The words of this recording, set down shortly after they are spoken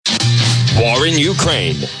war in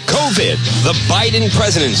Ukraine, COVID, the Biden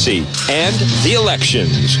presidency, and the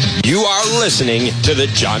elections. You are listening to The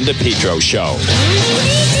John DePetro Show.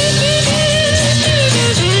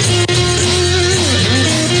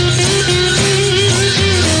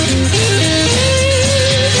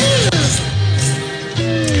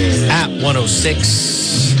 At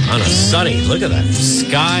 106 on a sunny, look at that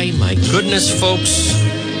sky. My goodness, folks.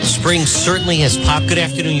 Spring certainly has popped. Good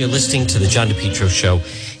afternoon. You're listening to The John DePetro Show.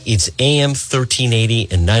 It's AM 1380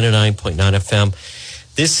 and 99.9 FM.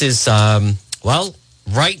 This is,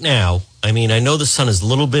 right now, I mean, I know the sun is a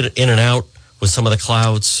little bit in and out with some of the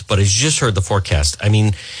clouds, but as you just heard the forecast, I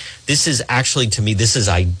mean, this is actually, to me, this is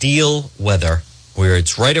ideal weather where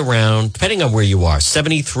it's right around, depending on where you are,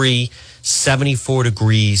 73, 74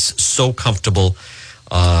 degrees, so comfortable.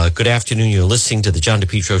 Good afternoon. You're listening to The John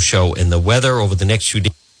DePetro Show, and the weather over the next few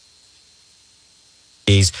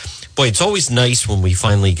days. Boy, it's always nice when we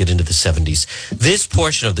finally get into the 70s. This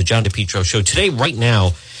portion of the John DePetro Show today, right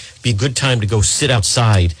now, be a good time to go sit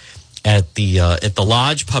outside at the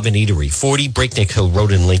Lodge Pub and Eatery, 40 Breakneck Hill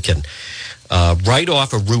Road in Lincoln, right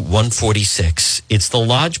off of Route 146. It's the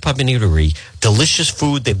Lodge Pub and Eatery. Delicious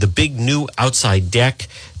food. They have the big new outside deck.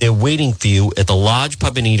 They're waiting for you at the Lodge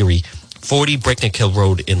Pub and Eatery, 40 Breakneck Hill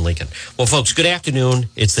Road in Lincoln. Well, folks, good afternoon.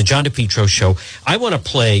 It's the John DePetro Show. I want to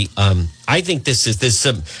play, I think there's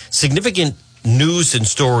some significant news and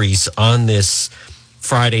stories on this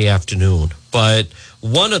Friday afternoon. But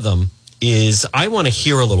one of them is I want to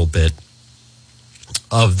hear a little bit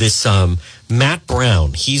of this Matt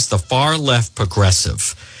Brown. He's the far left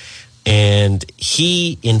progressive. And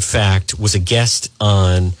he, in fact, was a guest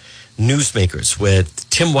on Newsmakers with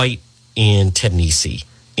Tim White and Ted Nesi.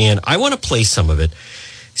 And I want to play some of it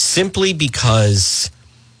simply because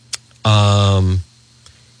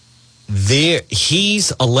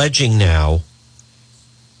he's alleging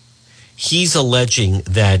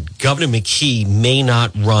that Governor McKee may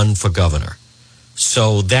not run for governor.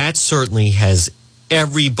 So that certainly has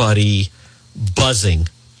everybody buzzing,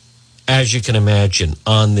 as you can imagine,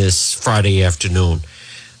 on this Friday afternoon,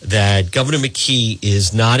 that Governor McKee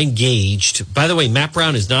is not engaged. By the way, Matt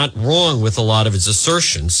Brown is not wrong with a lot of his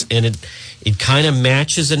assertions, and it kind of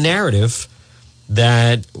matches a narrative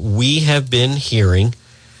that we have been hearing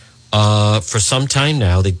for some time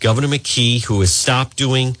now, that Governor McKee, who has stopped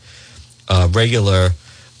doing regular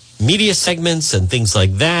media segments and things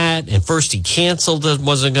like that, and first he canceled and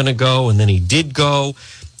wasn't going to go, and then he did go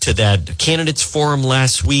to that candidates forum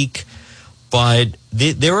last week. But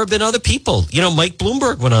there have been other people. You know, Mike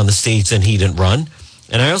Bloomberg went on the stage and he didn't run.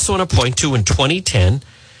 And I also want to point to in 2010,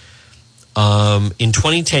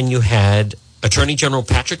 you had Attorney General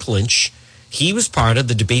Patrick Lynch. He was part of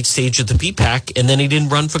the debate stage of the PPAC, and then he didn't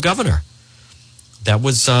run for governor. That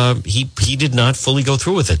was, he did not fully go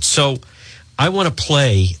through with it. So I want to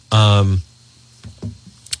play,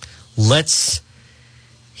 let's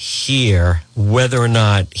hear whether or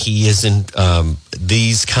not he isn't,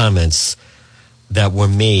 these comments that were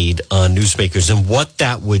made on Newsmakers and what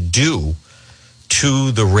that would do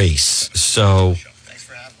to the race. So thanks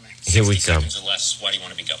for having me. Here we go. Or less, why do you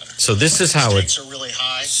want to be governor? So this is how it are really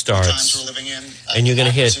high. starts. The times we're living in, and you're going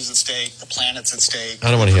to hear at stake, the planet's at stake. I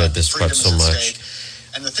don't want to hear this part so much.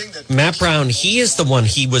 And the thing that Matt Brown, he is the one.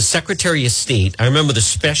 He was Secretary of State. I remember the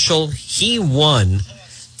special. He won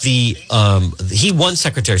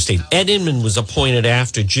Secretary of State. Ed Inman was appointed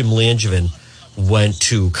after Jim Langevin went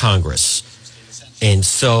to Congress. And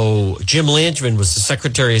so Jim Langevin was the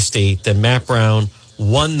Secretary of State. Then Matt Brown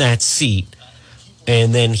won that seat.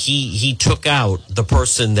 And then he took out the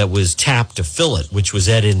person that was tapped to fill it, which was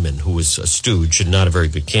Ed Inman, who was a stooge and not a very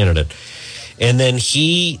good candidate. And then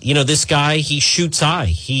this guy, he shoots high.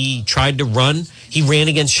 He tried to run. He ran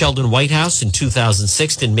against Sheldon Whitehouse in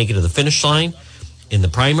 2006, didn't make it to the finish line in the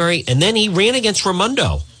primary. And then he ran against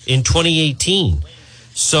Raimondo in 2018.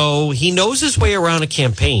 So he knows his way around a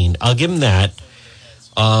campaign. I'll give him that.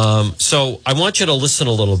 So I want you to listen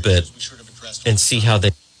a little bit and see how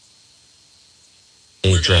they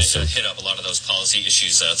address it. Hit up a lot of those policy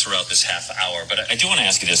issues throughout this half hour, but I do want to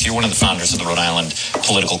ask you this. You're one of the founders of the Rhode Island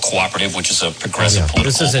Political Cooperative, which is a progressive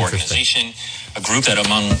political organization, a group that,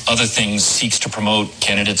 among other things, seeks to promote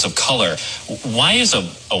candidates of color. Why is a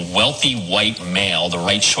wealthy white male the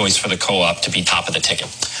right choice for the co-op to be top of the ticket?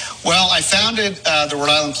 Well, I founded the Rhode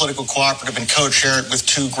Island Political Cooperative and co-chair it with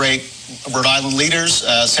two great Rhode Island leaders,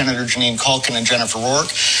 Senator Janine Culkin and Jennifer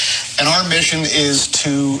Rourke. And our mission is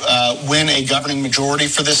to win a governing majority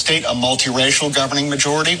for this state, a multiracial governing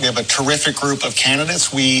majority. We have a terrific group of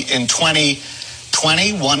candidates. We, in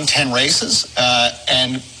 2020, won 10 races.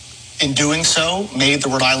 And in doing so, made the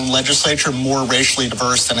Rhode Island legislature more racially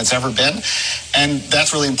diverse than it's ever been. And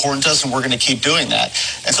that's really important to us, and we're going to keep doing that.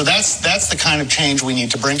 And so that's the kind of change we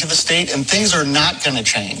need to bring to the state, and things are not going to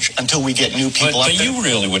change until we get new people up there. But you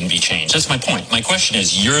really wouldn't be changed. That's my point. My question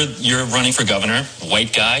is, you're running for governor,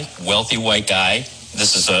 white guy, wealthy white guy.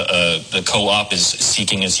 This is the co-op is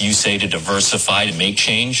seeking, as you say, to diversify, to make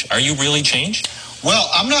change. Are you really changed? Well,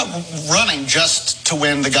 I'm not running just to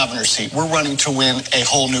win the governor's seat. We're running to win a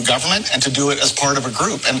whole new government and to do it as part of a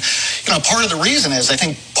group. And, part of the reason is I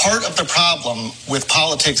think part of the problem with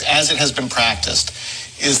politics as it has been practiced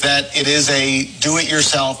is that it is a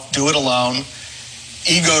do-it-yourself, do-it-alone,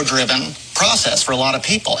 ego-driven process for a lot of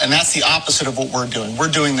people. And that's the opposite of what we're doing.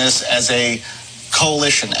 We're doing this as a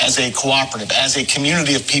coalition, as a cooperative, as a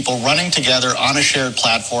community of people running together on a shared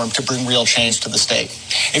platform to bring real change to the state.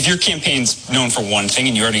 If your campaign's known for one thing,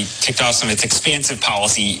 and you already ticked off some of its expansive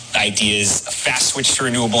policy ideas, a fast switch to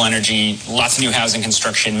renewable energy, lots of new housing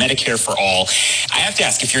construction, Medicare for all, I have to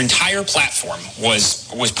ask, if your entire platform was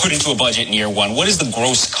put into a budget in year one, what is the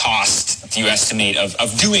gross cost, do you estimate,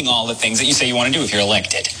 of doing all the things that you say you want to do if you're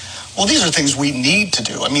elected? Well, these are things we need to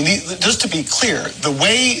do. I mean, just to be clear, the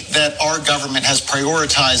way that our government has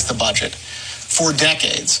prioritized the budget for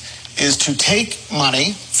decades is to take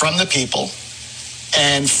money from the people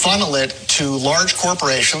and funnel it to large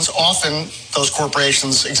corporations. Often those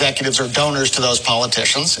corporations' executives are donors to those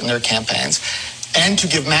politicians in their campaigns, and to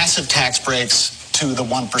give massive tax breaks to the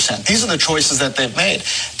 1%. These are the choices that they've made.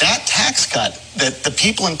 That tax cut that the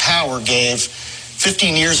people in power gave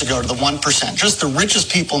 15 years ago to the 1%, just the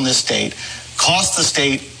richest people in this state, cost the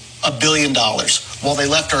state $1 billion while they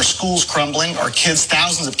left our schools crumbling, our kids,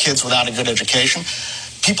 thousands of kids without a good education,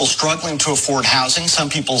 people struggling to afford housing, some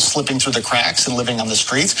people slipping through the cracks and living on the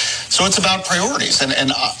streets. So it's about priorities.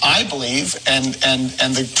 And I believe, and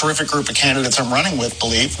the terrific group of candidates I'm running with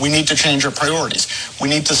believe, we need to change our priorities. We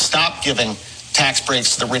need to stop giving tax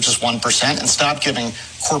breaks to the richest 1% and stop giving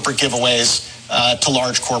corporate giveaways to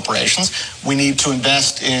large corporations. We need to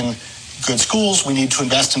invest in good schools. We need to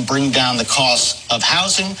invest in bringing down the costs of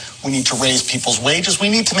housing. We need to raise people's wages. We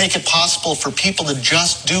need to make it possible for people to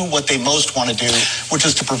just do what they most want to do, which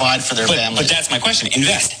is to provide for their families. But that's my question.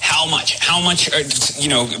 Invest. How much? How much,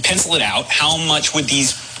 pencil it out. How much would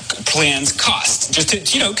these plans cost? Just to,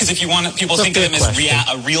 because if you want people to think of them as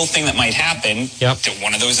a real thing that might happen,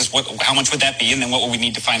 one of those is how much would that be? And then what would we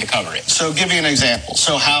need to find to cover it? So give you an example.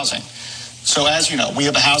 So housing. So as you know, we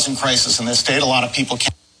have a housing crisis in this state. A lot of people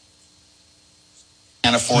can't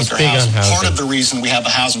afford their housing. Part of the reason we have a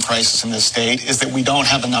housing crisis in this state is that we don't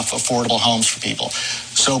have enough affordable homes for people.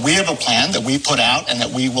 So we have a plan that we put out and that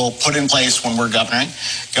we will put in place when we're governing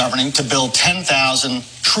to build 10,000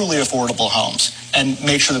 truly affordable homes and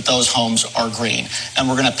make sure that those homes are green. And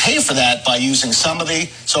we're going to pay for that by using some of the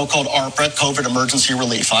so-called ARPA, COVID Emergency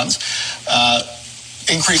Relief Funds,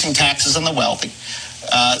 increasing taxes on the wealthy.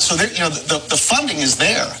 So that, the funding is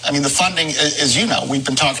there. I mean, the funding, as you know, we've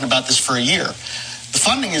been talking about this for a year. The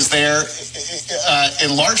funding is there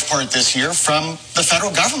in large part this year from the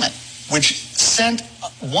federal government, which sent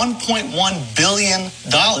 $1.1 billion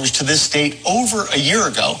to this state over a year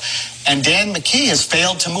ago. And Dan McKee has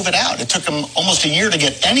failed to move it out. It took him almost a year to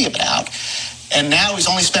get any of it out. And now he's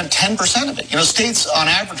only spent 10% of it. States on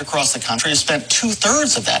average across the country have spent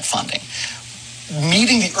 2/3 of that funding,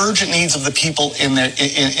 meeting the urgent needs of the people in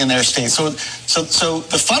their state. So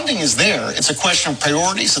the funding is there. It's a question of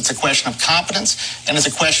priorities. It's a question of competence, and it's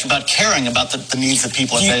a question about caring about the needs that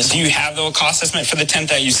people are facing. Do you have a cost estimate for the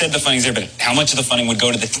 10,000? You said the funding's there, but how much of the funding would go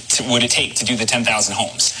would it take to do the 10,000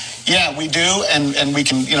 homes? Yeah, we do, and we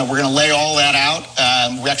can. We're going to lay all that out.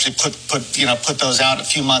 We actually put those out a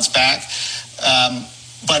few months back.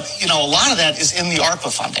 But a lot of that is in the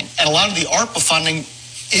ARPA funding, and a lot of the ARPA funding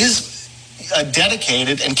is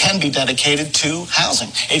dedicated and can be dedicated to housing.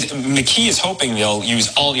 McKee is hoping they'll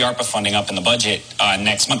use all the ARPA funding up in the budget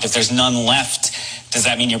next month. If there's none left, does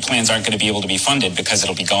that mean your plans aren't going to be able to be funded because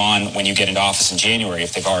it'll be gone when you get into office in January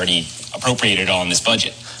if they've already appropriated it all in this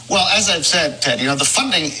budget? Well, as I've said, Ted, the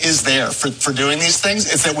funding is there for doing these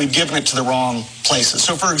things. It's that we've given it to the wrong places.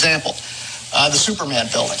 So, for example, the Superman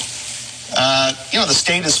building. The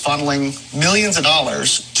state is funneling millions of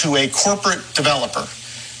dollars to a corporate developer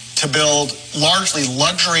to build largely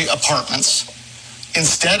luxury apartments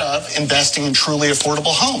instead of investing in truly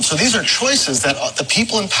affordable homes. So these are choices that the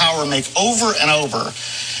people in power make over and over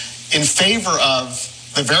in favor of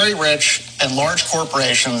the very rich and large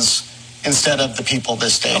corporations instead of the people of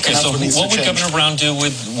this state. Okay, so what would Governor Brown do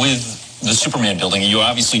with the Superman building? You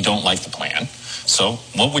obviously don't like the plan. So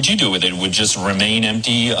what would you do with it? Would it just remain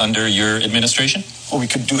empty under your administration? Well, we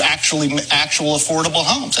could do actual affordable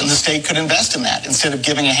homes, and the state could invest in that instead of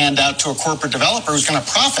giving a handout to a corporate developer who's going to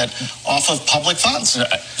profit off of public funds.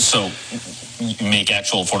 So make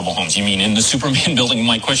actual affordable homes. You mean in the Superman building?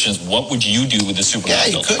 My question is, what would you do with the Superman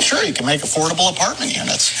building? Yeah, you could. Sure, you can make affordable apartment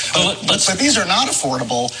units. But these are not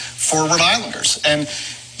affordable for Rhode Islanders. And,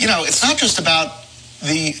 it's not just about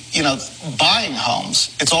buying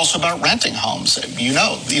homes. It's also about renting homes.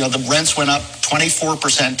 The rents went up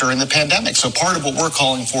 24% during the pandemic. So part of what we're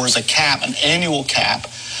calling for is an annual cap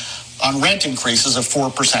on rent increases of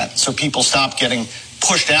 4%. So people stop getting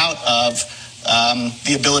pushed out of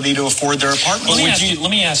the ability to afford their apartments. Well, let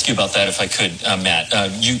me ask you about that, if I could, Matt.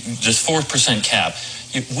 This 4% cap.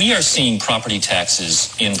 We are seeing property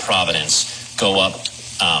taxes in Providence go up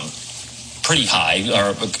pretty high.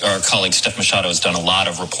 Our colleague Steph Machado has done a lot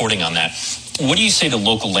of reporting on that. What do you say to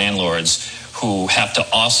local landlords who have to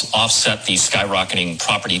offset these skyrocketing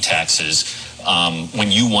property taxes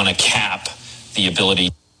when you want to cap the ability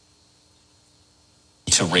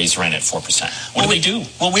to raise rent at 4%? What do they do?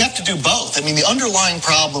 Well, we have to do both. I mean, the underlying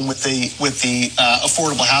problem with the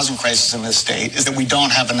affordable housing crisis in this state is that we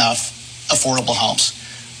don't have enough affordable homes.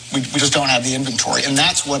 We just don't have the inventory, and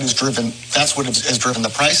that's what has driven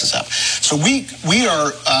the prices up. So we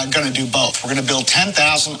are going to do both. We're going to build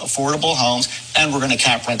 10,000 affordable homes, and we're going to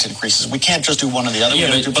cap rent increases. We can't just do one or the other. We're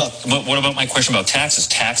going to do both. But what about my question about taxes?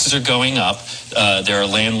 Taxes are going up. There are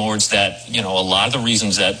landlords that a lot of the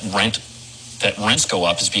reasons that rents go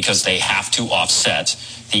up is because they have to offset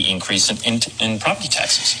the increase in property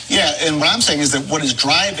taxes. Yeah, and what I'm saying is that what is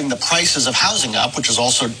driving the prices of housing up, which is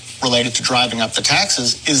also related to driving up the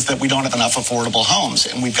taxes, is that we don't have enough affordable homes.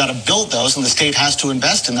 And we've got to build those, and the state has to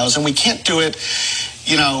invest in those. And we can't do it,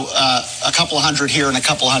 a couple of hundred here and a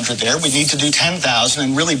couple of hundred there. We need to do 10,000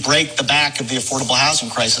 and really break the back of the affordable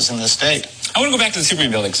housing crisis in this state. I want to go back to the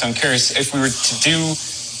Superman building, because I'm curious if we were to do...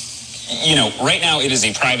 right now it is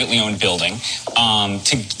a privately owned building.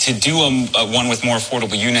 To do one with more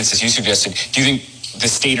affordable units, as you suggested, do you think the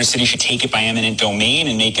state or city should take it by eminent domain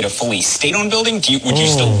and make it a fully state-owned building? Would you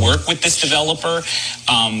still work with this developer,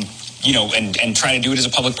 and try to do it as a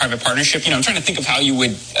public-private partnership? I'm trying to think of how you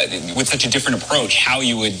would, with such a different approach, how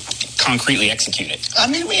you would concretely execute it. I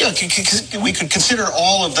mean, we could consider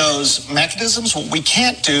all of those mechanisms. What we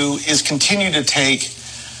can't do is continue to take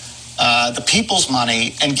the people's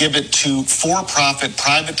money and give it to for-profit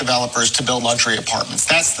private developers to build luxury apartments.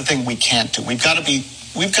 That's the thing we can't do. We've got to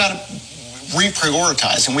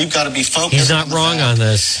reprioritize, and we've got to be focused. He's not wrong on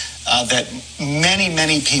this. That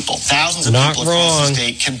many people, thousands of people across the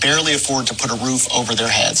state, can barely afford to put a roof over their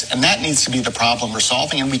heads. And that needs to be the problem we're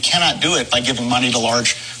solving. And we cannot do it by giving money to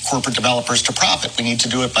large corporate developers to profit. We need to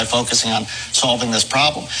do it by focusing on solving this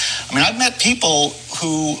problem. I mean, I've met people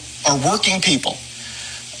who are working people.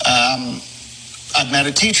 I've met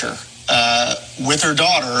a teacher with her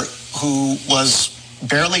daughter who was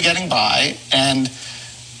barely getting by, and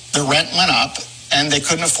the rent went up, and they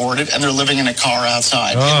couldn't afford it, and they're living in a car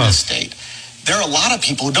outside in this state. There are a lot of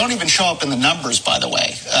people who don't even show up in the numbers, by the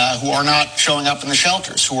way, who are not showing up in the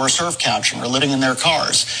shelters, who are surf couching or living in their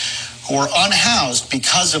cars, who are unhoused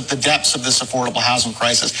because of the depths of this affordable housing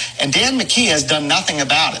crisis. And Dan McKee has done nothing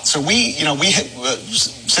about it. So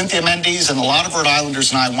Cynthia Mendes and a lot of Rhode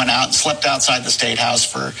Islanders and I went out and slept outside the State House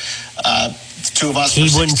for the two of us. He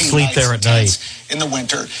wouldn't sleep there at night in the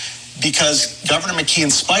winter, because Governor McKee, in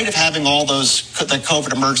spite of having all the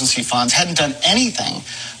COVID emergency funds, hadn't done anything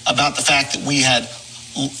about the fact that we had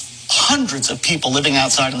hundreds of people living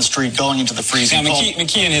outside in the street going into the freezing cold.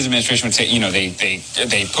 McKee and his administration would say,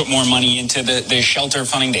 they put more money into the shelter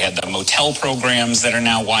funding. They had the motel programs that are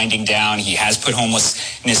now winding down. He has put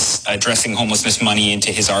addressing homelessness money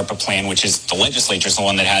into his ARPA plan, which is the legislature's the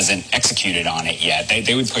one that hasn't executed on it yet.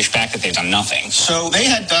 They would push back that they've done nothing. So they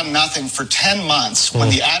had done nothing for 10 months when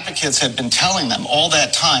the advocates had been telling them all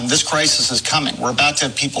that time, this crisis is coming. We're about to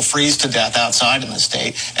have people freeze to death outside in the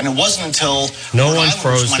state. And it wasn't until no one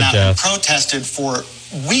froze to death. Protested for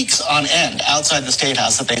weeks on end outside the State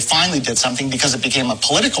House that they finally did something, because it became a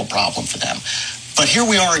political problem for them. But here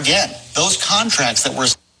we are again. Those contracts that were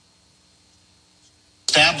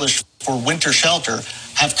established for winter shelter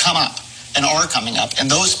have come up and are coming up,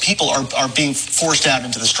 and those people are being forced out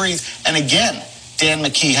into the streets. And again, Dan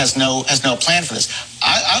McKee has no plan for this.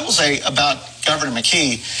 I will say about Governor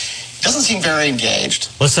McKee, doesn't seem very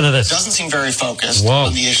engaged. Listen to this. Doesn't seem very focused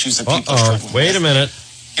on the issues that people are struggling with. Wait a minute.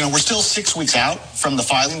 We're still 6 weeks out from the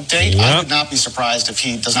filing date. Yep. I would not be surprised if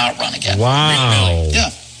he does not run again. Wow. Yeah.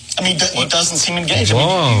 I mean, he doesn't seem engaged. I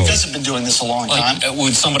mean, you guys have been doing this a long time.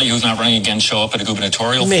 Would somebody who's not running again show up at a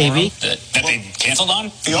gubernatorial Maybe. forum that they canceled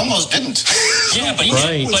on? He almost didn't. Yeah, but,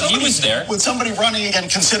 he was there. Would somebody running again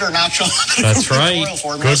consider not showing up at a That's gubernatorial right.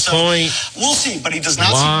 forum? Good point. We'll see, but he does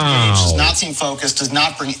not seem engaged, does not seem focused, does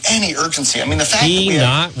not bring any urgency. I mean, the fact that we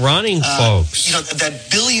have... not running, folks. You know, that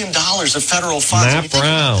 $1 billion of federal funds... Matt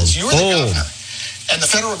Brown. You're the governor. And the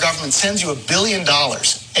federal government sends you $1 billion,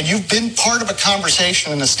 and you've been part of a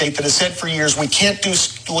conversation in the state that has said for years, we can't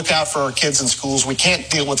look out for our kids in schools, we can't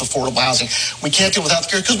deal with affordable housing, we can't deal with health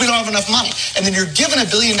care because we don't have enough money. And then you're given $1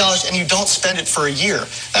 billion and you don't spend it for a year.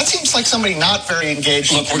 That seems like somebody not very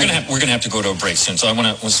engaged. Look, we're gonna have to go to a break soon, so I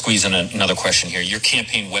want to squeeze in another question here. Your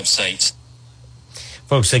campaign website.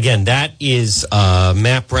 Folks, again, that is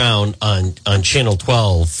Matt Brown on Channel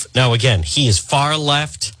 12. Now, again, he is far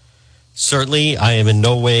left. Certainly, I am in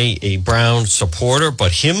no way a Brown supporter,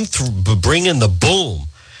 but him bringing the boom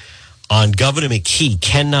on Governor McKee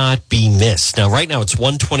cannot be missed. Now, right now, it's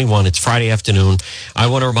 1:21. It's Friday afternoon. I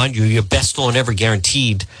want to remind you, your best lawn ever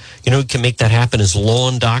guaranteed. You know who can make that happen is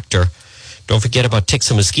Lawn Doctor. Don't forget about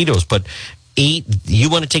ticks and mosquitoes, but you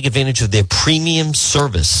want to take advantage of their premium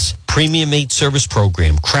service, premium made service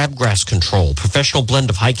program, crabgrass control, professional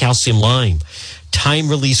blend of high calcium lime, time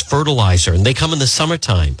release fertilizer, and they come in the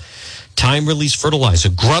summertime. Time release fertilizer,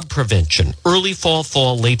 grub prevention, early fall,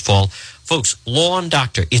 late fall. Folks, Lawn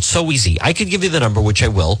Doctor, it's so easy. I could give you the number, which I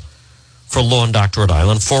will, for Lawn Doctor Rhode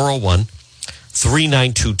Island,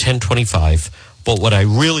 401-392-1025. But what I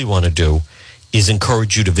really want to do is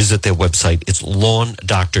encourage you to visit their website. It's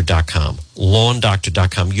lawndoctor.com.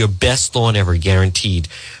 Lawndoctor.com. Your best lawn ever guaranteed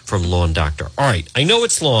from Lawn Doctor. All right, I know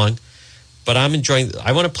it's long, but I'm enjoying.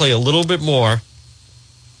 I want to play a little bit more.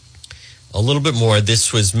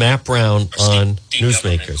 This was Matt Brown on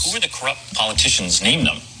Newsmakers. Who are the corrupt politicians? Name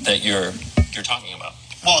them that you're talking about.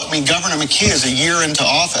 Well, I mean, Governor McKee is a year into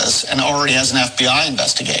office and already has an FBI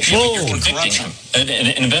investigation. You're convicting him. An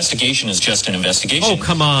investigation is just an investigation. Oh,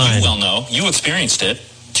 come on. You well know. You experienced it.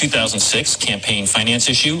 2006 campaign finance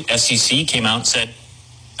issue. SEC came out and said,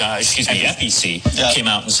 FEC came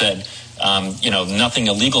out and said, nothing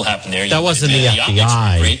illegal happened there. That wasn't the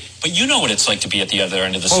FBI. Great, but you know what it's like to be at the other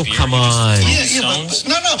end of the spear. Oh, come on.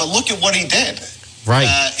 But look at what he did. Right.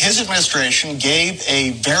 His administration gave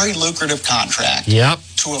a very lucrative contract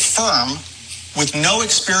to a firm with no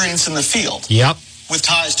experience in the field. Yep. With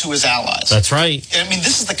ties to his allies. That's right. I mean,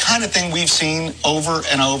 this is the kind of thing we've seen over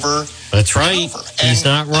and over. That's right. He's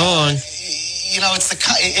not wrong.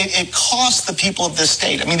 It costs the people of this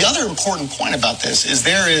state. I mean, the other important point about this is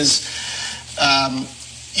there is,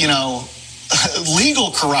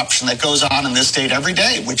 legal corruption that goes on in this state every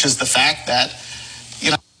day, which is the fact that,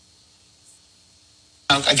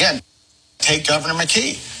 again, take Governor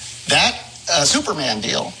McKee. That Superman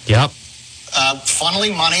deal. Yep.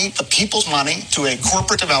 Funneling money, the people's money, to a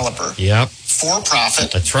corporate developer. Yep. For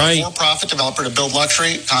profit. That's right. For-profit developer to build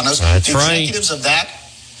luxury condos. That's the executives of that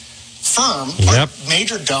firm are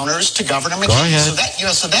major donors to Governor McKee. Go ahead.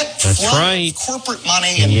 So that flow of corporate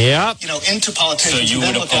money and into politicians. So you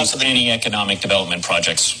would oppose any economic development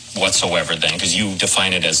projects whatsoever then, because you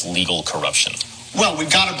define it as legal corruption. Well,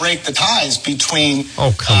 we've got to break the ties between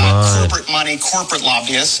corporate money, corporate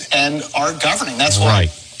lobbyists, and our governing. That's why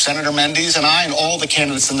Senator Mendes and I and all the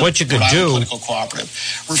candidates in the Rhode Island Political Cooperative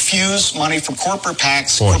refuse money from corporate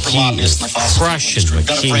PACs, corporate lobbyists, and the fossil fuel industry. We've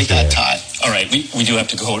got to break that tie. All right, we do have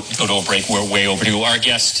to go to a break. We're way overdue. Our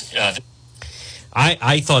guest...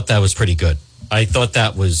 I thought that was pretty good. I thought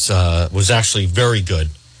that was actually very good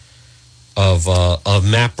of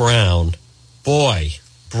Matt Brown. Boy...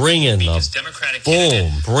 bringing the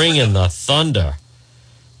thunder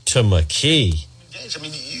to McKee. I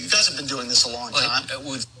mean, you guys have been doing this a long time.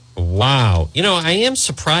 Wow. I am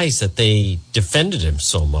surprised that they defended him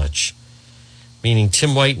so much, meaning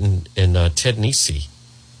Tim White and Ted Nesi.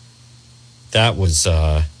 That was,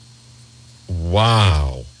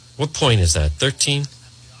 wow. What point is that, 13?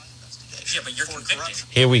 Yeah, but you're convicting him.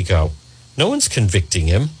 Here we go. No one's convicting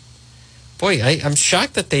him. Boy, I'm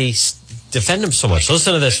shocked that they... defend him so much.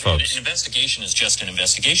 Listen to this, folks. An investigation is just an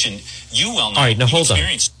investigation. You well know. All right, now hold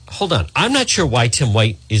on. I'm not sure why Tim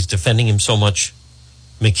White is defending him so much,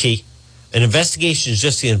 McKee. An investigation is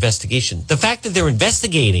just the investigation. The fact that they're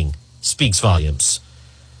investigating speaks volumes.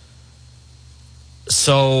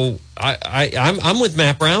 So I'm with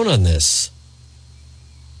Matt Brown on this.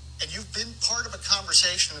 And you've been part of a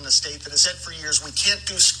conversation in the state that has said for years, we can't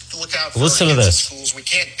look out for Listen to this. schools. We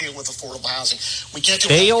can't deal with affordable housing. We can't do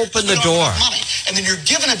They open the door. Money. And then you're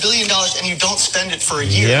given $1 billion and you don't spend it for a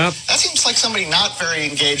year. Yep. That seems like somebody not very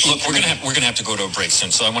engaged. Look, we're gonna have to go to a break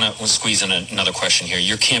soon. So I want to squeeze in another question here.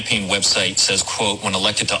 Your campaign website says, quote, when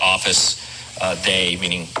elected to office, they,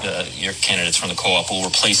 meaning your candidates from the co-op, will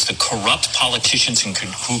replace the corrupt politicians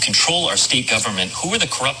who control our state government. Who are the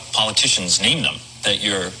corrupt politicians? Name them that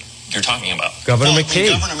you're talking about. Governor McKee.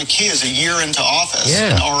 Governor McKee is a year into office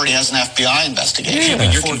and already has an FBI investigation.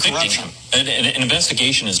 But you're convicting him. An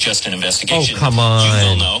investigation is just an investigation. Oh, come on. You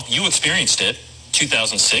will know. You experienced it.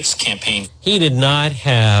 2006 campaign. He did not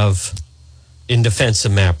have, in defense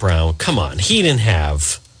of Matt Brown, come on, he didn't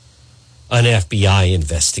have an FBI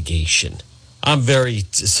investigation. I'm very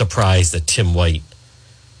surprised that Tim White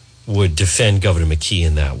would defend Governor McKee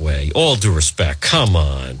in that way. All due respect. Come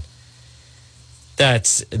on.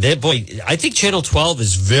 Boy, I think Channel 12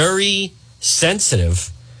 is very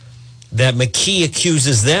sensitive that McKee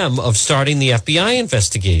accuses them of starting the FBI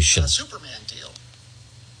investigation. A Superman deal.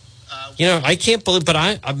 I can't believe, but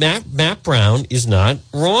Matt Brown is not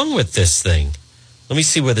wrong with this thing. Let me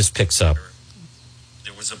see where this picks up.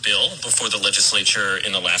 There was a bill before the legislature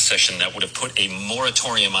in the last session that would have put a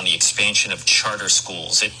moratorium on the expansion of charter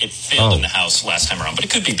schools. It failed in the House last time around, but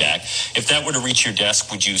it could be back. If that were to reach your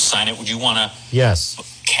desk, would you sign it? Would you want to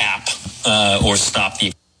cap or stop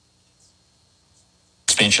the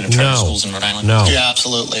expansion of charter schools in Rhode Island? No. Yeah,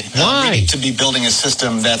 absolutely. Why? We need to be building a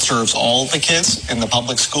system that serves all the kids in the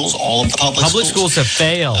public schools, all of the public schools. Public schools have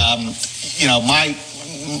failed.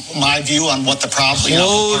 My view on what the problem,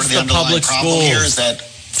 Close the the underlying public problem schools. here is that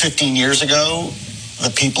 15 years ago,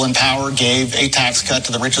 the people in power gave a tax cut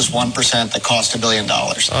to the richest 1% that cost $1 billion.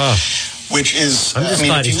 Which is, I'm just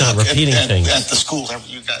glad he's not repeating things. At the schools,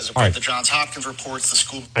 you guys have read the Johns Hopkins reports, the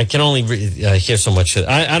school. I can only hear so much.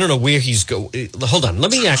 I don't know where he's going. Hold on.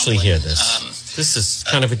 Let me actually hear this. This is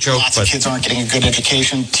kind of a joke. Lots of kids aren't getting a good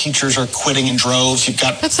education. Teachers are quitting in droves. You've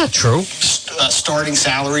got That's not true. Starting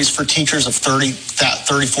salaries for teachers of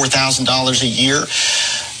 $34,000 a year.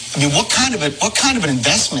 I mean, what kind of an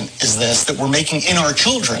investment is this that we're making in our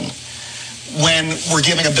children when we're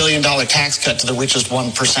giving $1 billion tax cut to the richest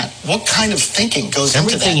 1%? What kind of thinking goes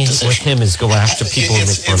into that decision? Everything with him is go after people who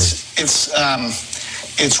make money.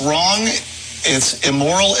 It's wrong. It's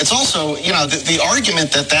immoral. It's also, the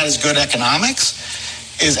argument that is good economics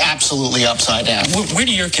is absolutely upside down. Where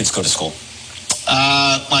do your kids go to school?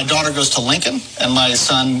 My daughter goes to Lincoln, and my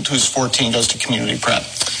son, who's 14, goes to community prep.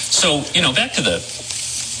 So, back to the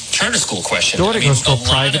charter school question. Daughter goes to a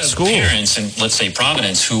private school. Parents in, let's say,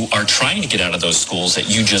 Providence, who are trying to get out of those schools that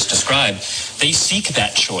you just described, they seek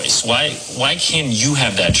that choice. Why can you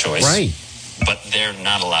have that choice? Right. But they're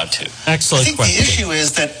not allowed to. Excellent I think question. the issue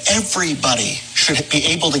is that everybody should be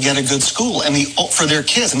able to get a good school for their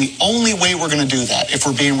kids. And the only way we're going to do that, if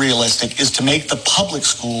we're being realistic, is to make the public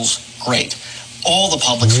schools great. All the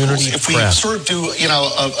public schools. If we sort of do,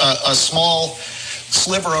 a small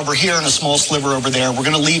sliver over here and a small sliver over there, we're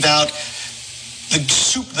going to leave out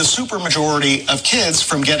the super majority of kids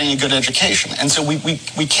from getting a good education. And so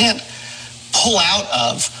we can't pull out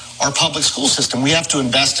of our public school system. We have to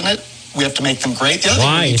invest in it. We have to make them great. The other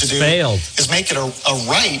thing we need to do is make it a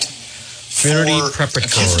right Community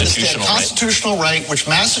preparatory. A constitutional right, which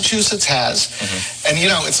Massachusetts has. Mm-hmm. And,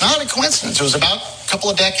 it's not a coincidence. It was about a couple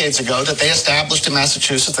of decades ago that they established in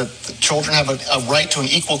Massachusetts that children have a right to an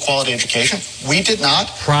equal quality education. We did not.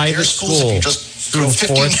 Private schools. If you just go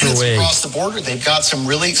 15 minutes across the border, they've got some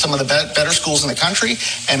of the better schools in the country,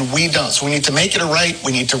 and we don't. So we need to make it a right.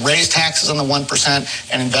 We need to raise taxes on the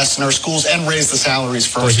 1% and invest in our schools and raise the salaries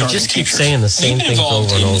for our starting teachers. He just keeps saying the same things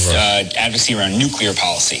over and over. Advocacy around nuclear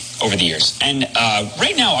policy over the years. And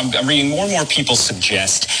right now, I'm reading more and more people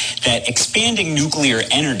suggest that expanding nuclear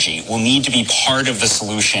energy will need to be part of the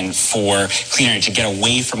solution for clean energy, to get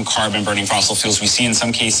away from carbon burning fossil fuels. We see in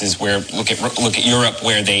some cases where, look at Europe,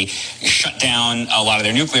 where they shut down a lot of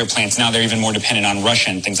their nuclear plants. Now they're even more dependent on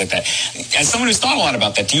Russia and things like that. As someone who's thought a lot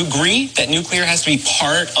about that, do you agree that nuclear has to be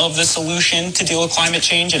part of the solution to deal with climate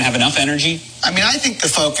change and have enough energy? I mean, I think the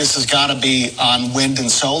focus has got to be on wind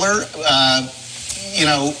and solar.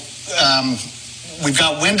 We've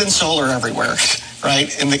got wind and solar everywhere, right,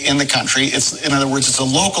 in the country. In other words, it's a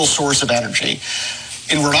local source of energy.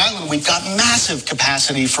 In Rhode Island, we've got massive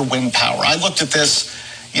capacity for wind power. I looked at this,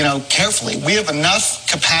 carefully. We have enough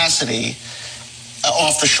capacity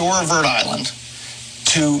off the shore of Rhode Island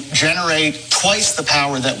to generate twice the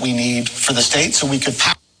power that we need for the state, so we could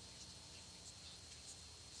power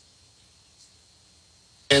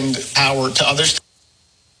to other states.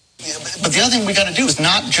 But the other thing we got to do is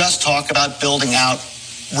not just talk about building out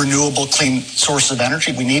renewable, clean sources of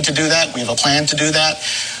energy. We need to do that. We have a plan to do that.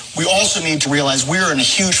 We also need to realize we're in a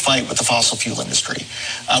huge fight with the fossil fuel industry.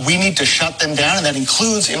 We need to shut them down, and that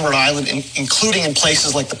includes in Rhode Island, including in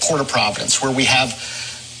places like the Port of Providence, where we have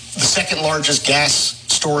the second largest gas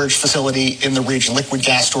storage facility in the region, liquid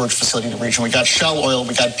gas storage facility in the region. We got Shell Oil,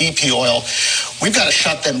 we got BP Oil. We've got to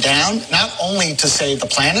shut them down, not only to save the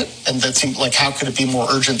planet, and that seems like how could it be more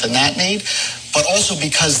urgent than that need, but also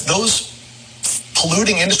because those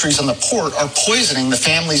polluting industries on the port are poisoning the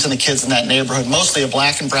families and the kids in that neighborhood, mostly a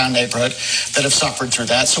black and brown neighborhood that have suffered through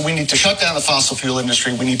that. So we need to shut down the fossil fuel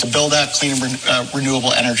industry. We need to build out clean and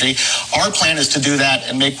renewable energy. Our plan is to do that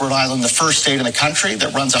and make Rhode Island the first state in the country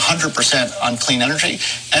that runs 100% on clean energy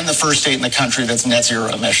and the first state in the country that's net zero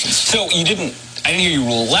emissions. So I didn't hear you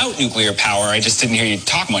rule out nuclear power. I just didn't hear you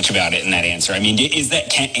talk much about it in that answer. I mean, is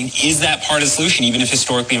that part of the solution, even if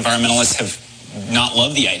historically environmentalists have not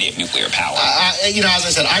love the idea of nuclear power? As I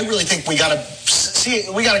said, I really think we got to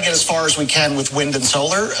get as far as we can with wind and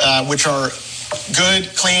solar, which are good,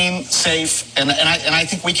 clean, safe, and I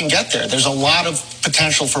think we can get there. There's a lot of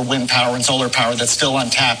potential for wind power and solar power that's still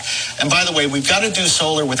untapped. And by the way, we've got to do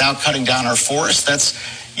solar without cutting down our forests. That's,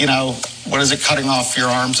 what is it, cutting off your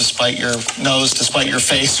arms to spite your nose, to spite your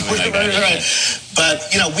face? Right. But,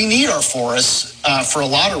 we need our forests for a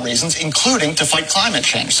lot of reasons, including to fight climate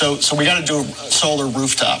change. So we got to do a solar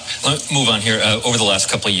rooftop. Let's move on here. Over the last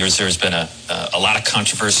couple of years, there's been a lot of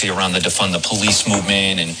controversy around the defund the police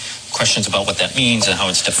movement and questions about what that means and how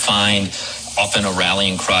it's defined, often a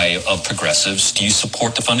rallying cry of progressives. Do you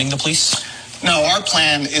support defunding the police? No, our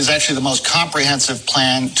plan is actually the most comprehensive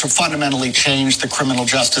plan to fundamentally change the criminal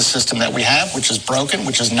justice system that we have, which is broken,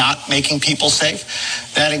 which is not making people safe.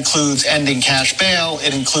 That includes ending cash bail.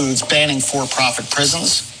 It includes banning for-profit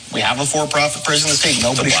prisons. We have a for-profit prison in the state.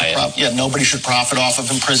 Nobody should profit off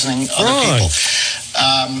of imprisoning other people.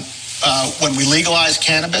 When we legalize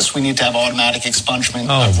cannabis, we need to have automatic expungement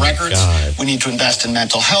of records. God. We need to invest in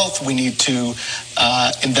mental health. We need to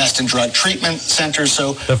invest in drug treatment centers.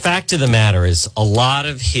 So the fact of the matter is a lot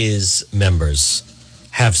of his members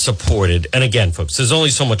have supported, and again, folks, there's only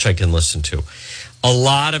so much I can listen to. A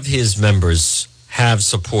lot of his members have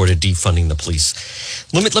supported defunding the police.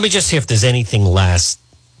 Let me just hear if there's anything last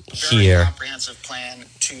here. Very comprehensive plan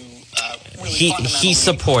to really he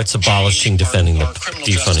supports abolishing defunding the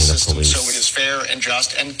police. So it is fair and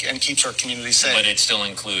just and keeps our community safe. But it still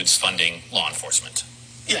includes funding law enforcement.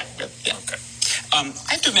 Yeah. Okay. I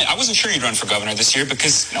have to admit, I wasn't sure you'd run for governor this year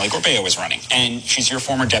because Nellie Gorbea was running, and she's your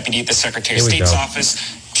former deputy at the Secretary of State's office.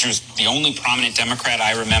 She was the only prominent Democrat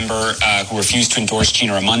I remember who refused to endorse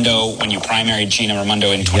Gina Raimondo when you primaried Gina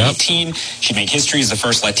Raimondo in 2018. Yep. She'd make history as the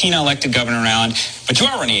first Latina elected governor around. But you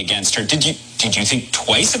are running against her. Did you think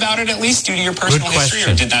twice about it, at least, due to your personal history,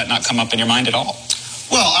 or did that not come up in your mind at all?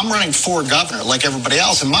 Well, I'm running for governor like everybody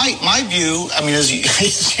else. And my view, I mean, as you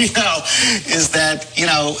know, is that,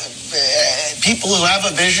 people who have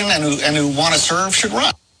a vision and who want to serve should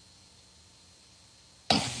run.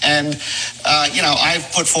 And,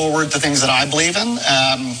 I've put forward the things that I believe in,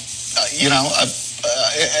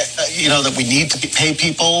 that we need to pay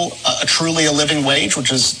people truly a living wage,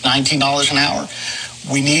 which is $19 an hour.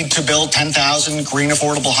 We need to build 10,000 green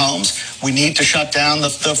affordable homes. We need to shut down the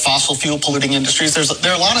fossil fuel polluting industries.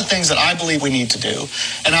 There are a lot of things that I believe we need to do,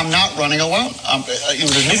 and I'm not running alone.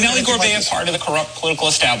 Is Nellie Gorbea part of the corrupt political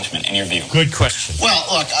establishment, in your view? Good question. Well,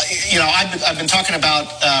 look, I've been talking about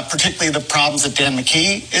particularly the problems that Dan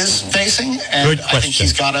McKee is facing, and I think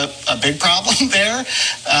he's got a big problem there.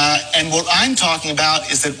 And what I'm talking about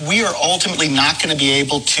is that we are ultimately not going to be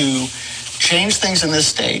able to change things in this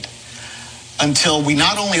state until we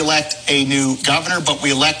not only elect a new governor, but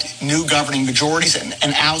we elect new governing majorities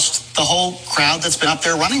and oust the whole crowd that's been up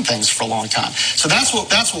there running things for a long time. So that's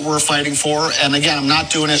what we're fighting for. And again, I'm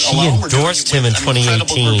not doing it alone. She endorsed him in 2018. An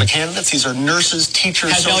incredible group of candidates. These are nurses,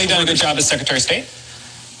 teachers. Has Nellie done a good job as Secretary of State?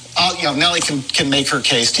 Nellie can make her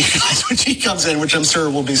case to you guys when she comes in, which I'm sure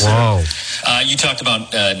will be soon. You talked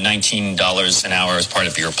about $19 an hour as part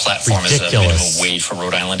of your platform as a minimum wage for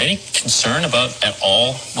Rhode Island. Any concern about at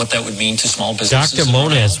all what that would mean to small businesses? Dr.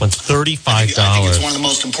 Moniz wants $35. I think it's one of the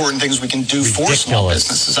most important things we can do for small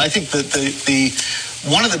businesses. I think that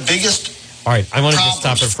the one of the biggest. All right, I want to just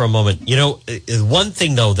stop it for a moment. One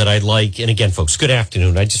thing, though, that I like, and again, folks, good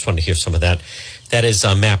afternoon. I just want to hear some of that. That is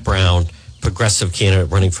Matt Brown, progressive candidate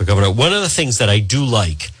running for governor. One of the things that I do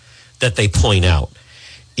like that they point out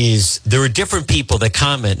is there are different people that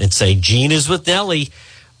comment and say, Gene is with Nellie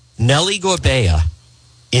Gorbea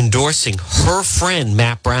endorsing her friend,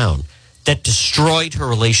 Matt Brown, that destroyed her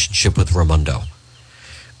relationship with Raimondo.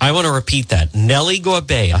 I want to repeat that. Nellie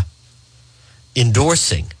Gorbea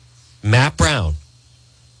endorsing Matt Brown,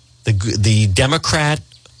 the Democrat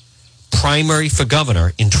primary for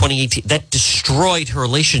governor in 2018, that destroyed her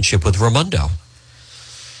relationship with Raimondo.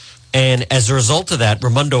 And as a result of that,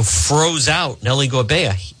 Raimondo froze out Nellie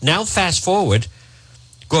Gorbea. Now, fast forward,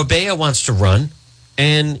 Gorbea wants to run,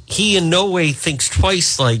 and he in no way thinks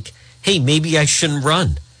twice like, hey, maybe I shouldn't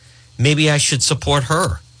run. Maybe I should support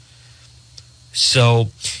her. So,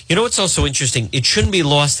 you know what's also interesting? It shouldn't be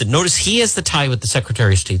lost that, notice he has the tie with the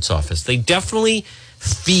Secretary of State's office. They definitely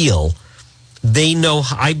feel they know,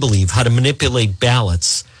 I believe, how to manipulate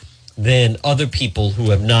ballots than other people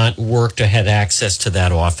who have not worked or had access to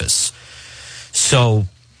that office. So,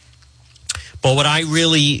 but what I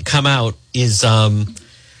really come out is him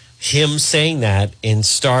saying that and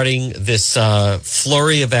starting this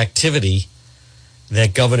flurry of activity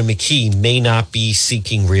that Governor McKee may not be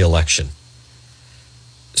seeking re-election.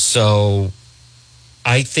 So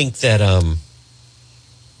I think that,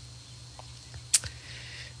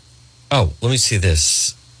 let me see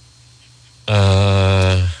this.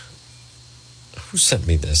 Who sent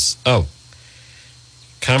me this? Oh,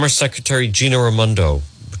 Commerce Secretary Gina Raimondo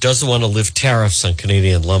doesn't want to lift tariffs on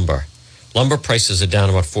Canadian lumber. Lumber prices are down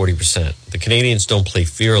about 40%. The Canadians don't play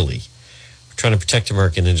fairly. We're trying to protect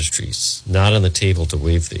American industries. Not on the table to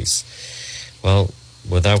waive these. Well,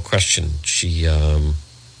 without question, she...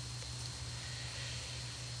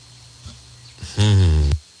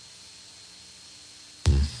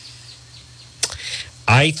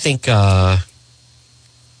 I think I'll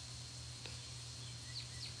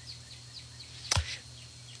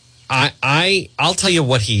tell you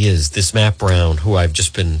what he is, this Matt Brown, who I've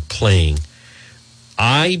just been playing.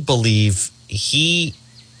 I believe he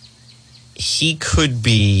could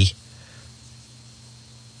be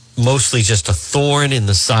mostly just a thorn in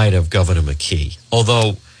the side of Governor McKee.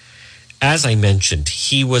 Although, as I mentioned,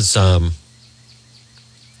 he was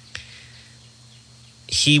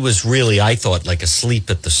really, I thought, like asleep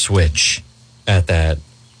at the switch at that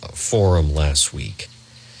forum last week.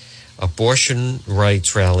 Abortion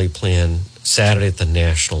rights rally plan Saturday at the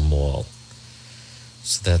National Mall.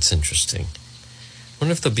 So that's interesting. I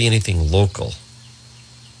wonder if there'll be anything local.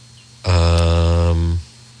 I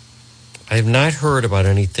have not heard about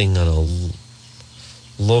anything on a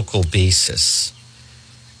local basis.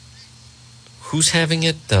 Who's having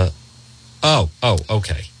it? Okay.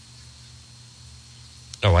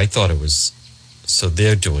 Oh, I thought it was, so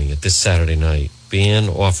they're doing it this Saturday night. Ban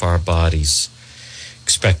off our bodies.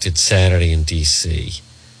 Expected Saturday in D.C.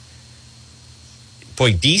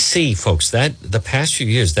 Boy, D.C., folks, that the past few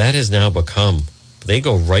years, that has now become, they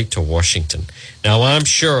go right to Washington. Now, I'm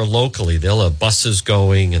sure locally they'll have buses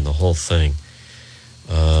going and the whole thing.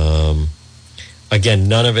 Again,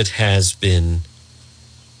 none of it has been,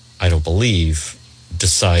 I don't believe,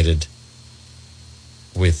 decided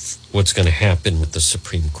with what's going to happen with the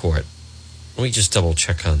Supreme Court. Let me just double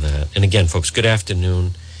check on that. And again, folks, good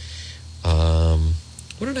afternoon.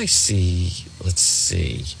 What did I see? Let's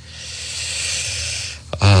see.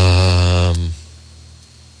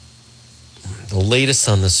 The latest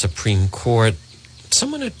on the Supreme Court.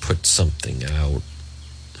 Someone had put something out,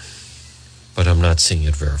 but I'm not seeing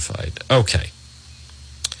it verified. Okay.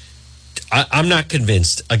 I'm not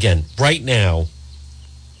convinced. Again, right now,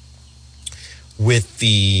 with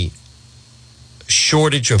the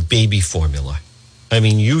shortage of baby formula, I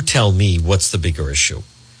mean, you tell me what's the bigger issue.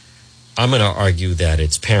 I'm going to argue that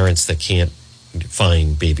it's parents that can't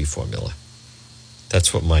find baby formula.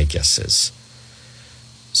 That's what my guess is.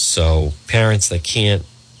 So parents that can't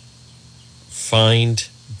find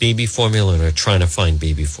baby formula and are trying to find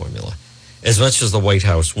baby formula. As much as the White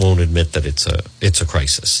House won't admit that it's a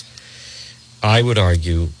crisis, I would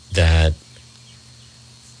argue that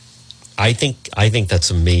I think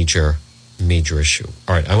that's a major issue.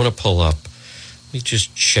 All right, I want to pull up. Let me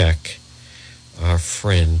just check our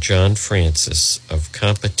friend John Francis of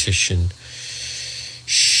Competition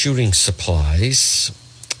Shooting Supplies.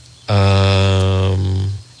 All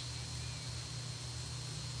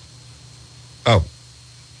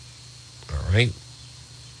right.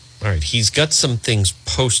 He's got some things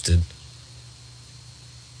posted.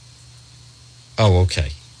 Oh,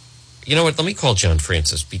 okay. You know what? Let me call John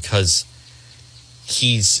Francis because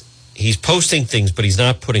he's posting things, but he's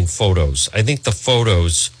not putting photos. I think the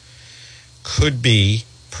photos could be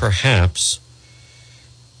perhaps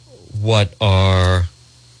what are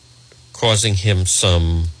causing him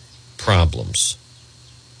some problems.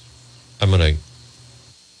 I'm gonna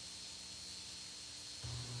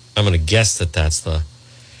guess that that's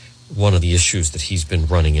one of the issues that he's been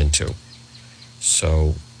running into.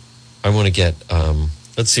 So I want to get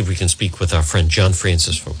Let's see if we can speak with our friend John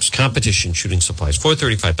Francis, folks. Competition Shooting Supplies,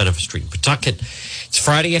 435 Benefit Street in Pawtucket. It's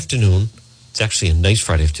Friday afternoon. It's actually a nice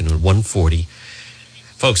Friday afternoon, 1:40.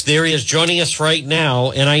 Folks, there he is joining us right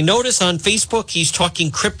now. And I notice on Facebook he's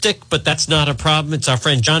talking cryptic, but that's not a problem. It's our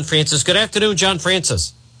friend John Francis. Good afternoon, John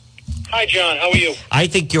Francis. Hi, John. How are you? I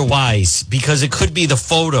think you're wise because it could be the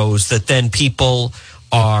photos that then people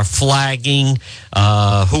are flagging,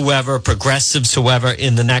 whoever, progressives, whoever,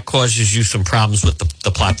 and then that causes you some problems with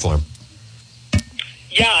the platform.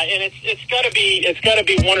 Yeah, and it's got to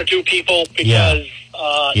be one or two people because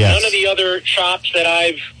none of the other shops that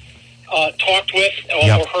I've talked with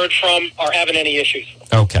or heard from are having any issues.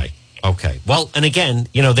 Okay. Well, and again,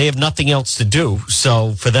 they have nothing else to do,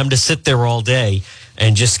 so for them to sit there all day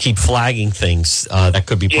and just keep flagging things, that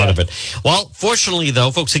could be part of it. Well, fortunately, though,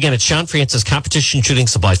 folks, again, it's John Francis, Competition Shooting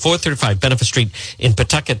Supply, 435 Benefit Street in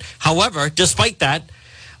Pawtucket. However, despite that,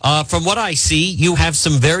 from what I see, you have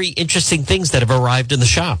some very interesting things that have arrived in the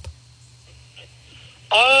shop.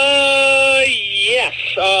 Yes.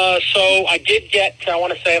 So I did get,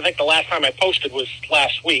 I think the last time I posted was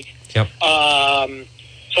last week. Yep.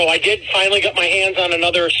 So I did finally get my hands on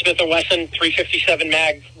another Smith & Wesson 357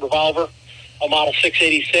 mag revolver, a model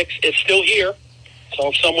 686. It's still here. So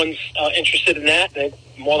if someone's interested in that, they're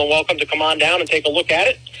more than welcome to come on down and take a look at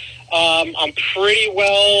it. We're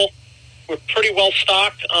pretty well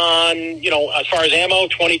stocked on, as far as ammo,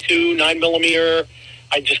 22, 9mm.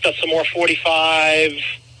 I just got some more 45,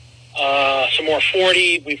 some more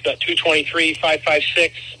 40. We've got 223,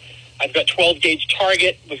 5.56. I've got 12-gauge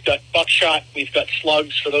target. We've got buckshot. We've got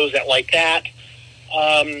slugs for those that like that.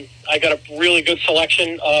 I got a really good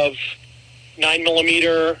selection of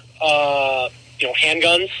 9mm,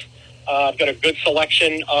 handguns. I've got a good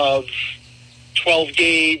selection of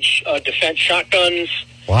 12-gauge defense shotguns.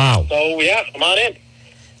 Wow. So, yeah, come on in.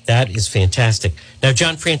 That is fantastic. Now,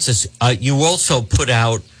 John Francis, you also put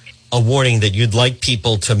out a warning that you'd like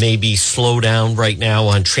people to maybe slow down right now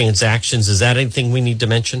on transactions. Is that anything we need to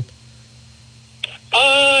mention?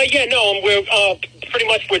 We're pretty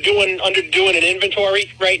much doing an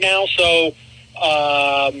inventory right now, so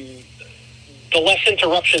the less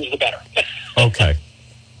interruptions, the better. Okay.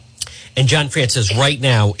 And John Francis, right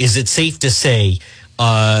now, is it safe to say,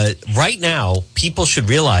 right now, people should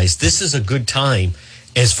realize this is a good time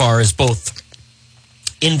as far as both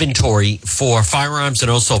inventory for firearms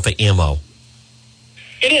and also for ammo?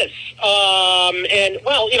 It is.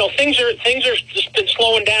 Things are just been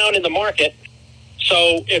slowing down in the market.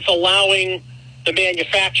 So it's allowing the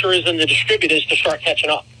manufacturers and the distributors to start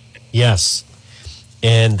catching up. Yes.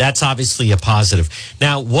 And that's obviously a positive.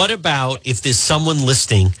 Now, what about if there's someone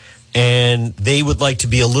listening and they would like to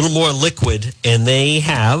be a little more liquid and they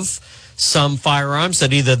have some firearms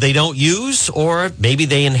that either they don't use or maybe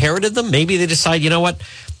they inherited them? Maybe they decide, you know what,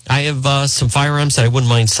 I have some firearms that I wouldn't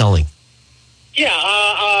mind selling. Yeah,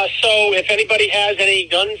 so if anybody has any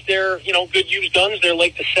guns, they're, good used guns they're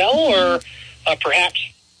like to sell or perhaps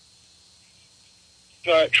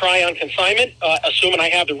try on consignment, assuming I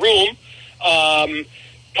have the room.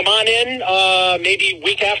 Come on in, maybe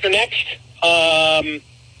week after next.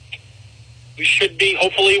 We should be,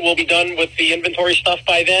 hopefully, we'll be done with the inventory stuff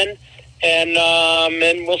by then, and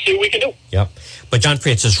we'll see what we can do. Yep. But John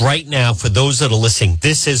Francis, right now, for those that are listening,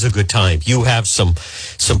 this is a good time. You have some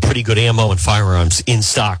pretty good ammo and firearms in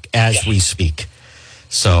stock as we speak.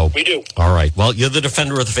 So we do. All right. Well, you're the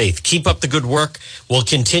defender of the faith. Keep up the good work. We'll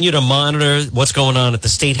continue to monitor what's going on at the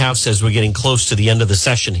State House as we're getting close to the end of the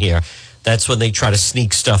session here. That's when they try to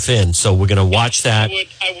sneak stuff in. So we're going to watch that.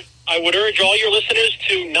 I would urge all your listeners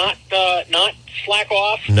to not slack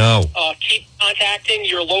off. No. Keep contacting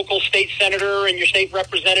your local state senator and your state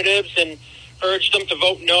representatives and urge them to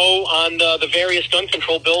vote no on the various gun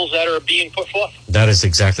control bills that are being put forth. That is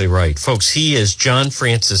exactly right. Folks, he is John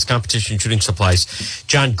Francis, Competition Shooting Supplies.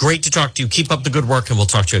 John, great to talk to you. Keep up the good work, and we'll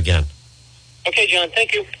talk to you again. Okay, John.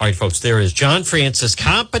 Thank you. All right, folks, there is John Francis,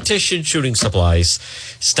 Competition Shooting Supplies.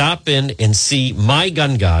 Stop in and see my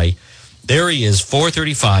gun guy. There he is,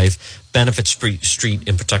 435 Benefit Street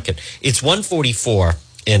in Pawtucket. It's 1:44.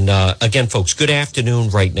 And again, folks, good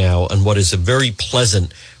afternoon right now on what is a very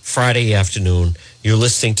pleasant Friday afternoon. You're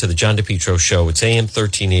listening to the John DePetro Show. It's AM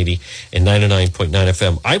 1380 and 99.9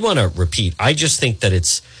 FM. I want to repeat, I just think that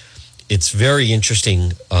it's very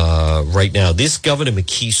interesting right now. This Governor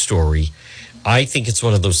McKee story, I think it's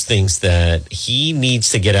one of those things that he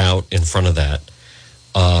needs to get out in front of that.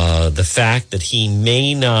 The fact that he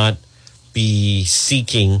may not be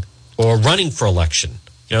seeking or running for election.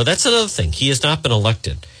 That's another thing. He has not been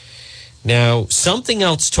elected. Now, something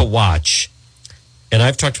else to watch, and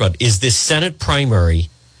I've talked about, is this Senate primary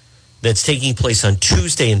that's taking place on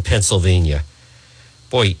Tuesday in Pennsylvania.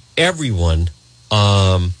 Boy, everyone,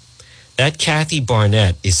 that Kathy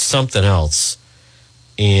Barnett is something else.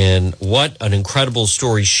 And what an incredible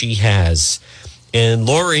story she has. And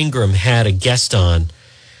Laura Ingraham had a guest on.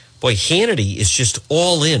 Boy, Hannity is just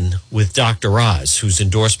all in with Dr. Oz, who's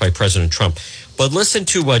endorsed by President Trump. But listen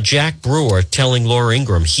to Jack Brewer telling Laura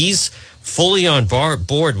Ingraham he's fully on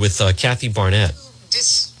board with Kathy Barnett.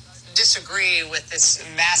 Disagree with this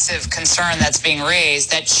massive concern that's being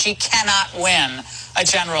raised that she cannot win a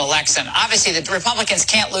general election. Obviously, the Republicans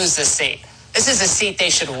can't lose this seat. This is a seat they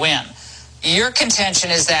should win. Your contention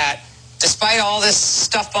is that despite all this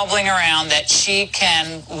stuff bubbling around, that she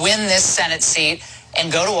can win this Senate seat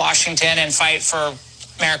and go to Washington and fight for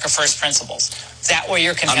America First principles. Is that what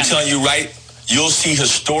you're contending? I'm telling you, right? You'll see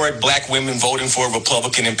historic black women voting for a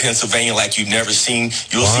Republican in Pennsylvania like you've never seen.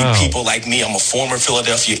 You'll see people like me. I'm a former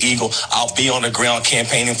Philadelphia Eagle. I'll be on the ground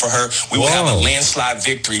campaigning for her. We will have a landslide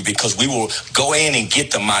victory because we will go in and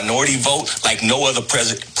get the minority vote like no other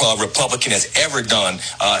Republican has ever done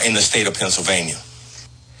in the state of Pennsylvania.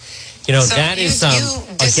 You know, so that is,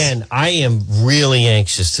 again, I am really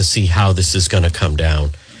anxious to see how this is going to come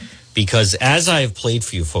down. Because as I have played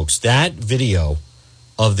for you folks, that video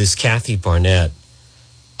of this Kathy Barnett,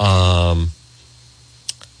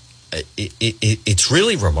 it's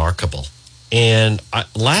really remarkable. And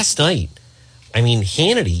last night, I mean,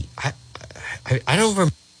 Hannity, I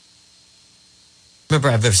don't remember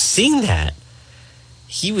I've ever seen that.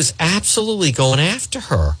 He was absolutely going after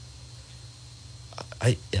her.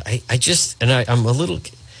 I'm a little,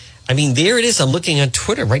 I mean, there it is. I'm looking on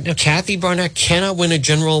Twitter right now. Kathy Barnett cannot win a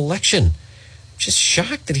general election. Just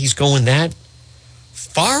shocked that he's going that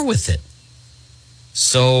far with it.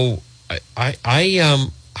 So I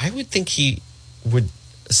would think he would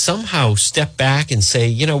somehow step back and say,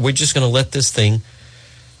 you know, we're just going to let this thing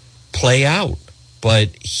play out. But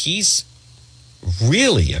he's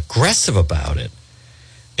really aggressive about it.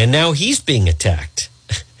 And now he's being attacked.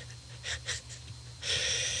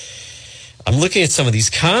 I'm looking at some of these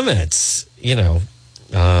comments, you know.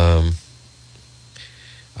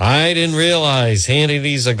 I didn't realize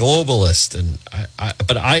Hannity's a globalist, and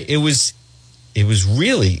it was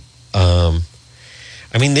really. I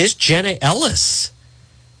mean, there's Jenna Ellis.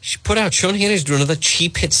 She put out Sean Hannity's doing another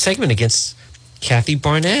cheap hit segment against Kathy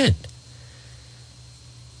Barnett.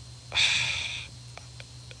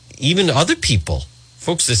 Even other people,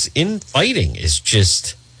 folks. This infighting is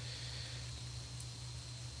just.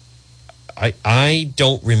 I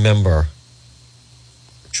don't remember.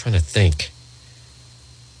 I'm trying to think.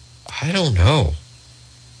 I don't know.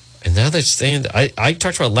 And now they're saying, I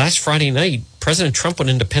talked about last Friday night, President Trump went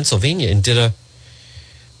into Pennsylvania and did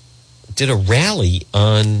a rally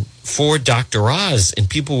for Dr. Oz, and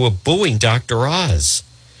people were booing Dr. Oz.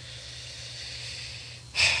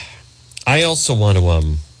 I also want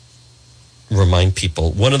to remind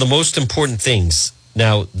people, one of the most important things,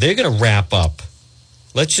 now they're going to wrap up.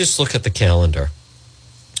 Let's just look at the calendar.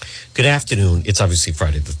 Good afternoon. It's obviously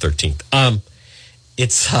Friday the 13th.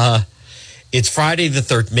 It's Friday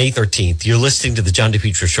the May 13th. You're listening to the John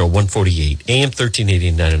DePetro Show, 148, AM 1380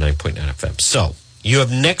 and 99.9 FM. So you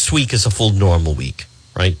have next week as a full normal week,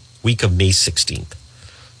 right? Week of May 16th.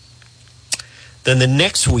 Then the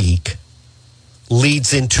next week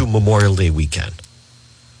leads into Memorial Day weekend.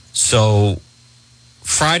 So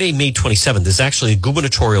Friday, May 27th, is actually a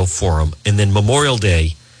gubernatorial forum, and then Memorial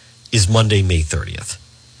Day is Monday, May 30th.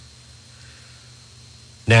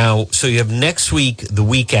 Now, so you have next week, the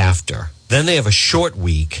week after. Then they have a short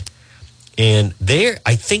week, and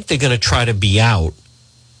I think they're going to try to be out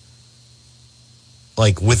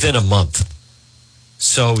like within a month.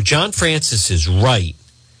 So John Francis is right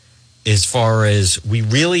as far as we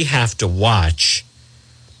really have to watch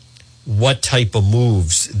what type of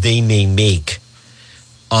moves they may make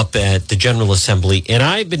up at the General Assembly. And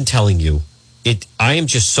I've been telling you, I am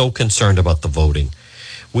just so concerned about the voting.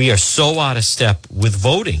 We are so out of step with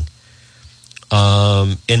voting.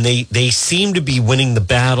 And they seem to be winning the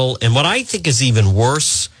battle. And what I think is even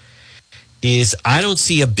worse is I don't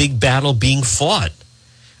see a big battle being fought.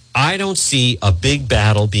 I don't see a big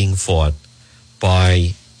battle being fought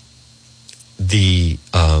by the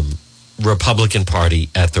Republican Party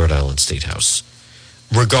at the Rhode Island State House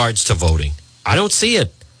regards to voting. I don't see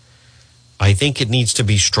it. I think it needs to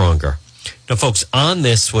be stronger. Now, folks, on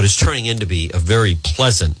this, what is turning into be a very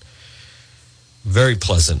pleasant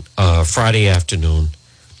Friday afternoon,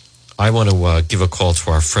 I want to give a call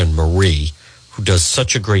to our friend Marie, who does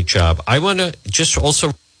such a great job. I want to just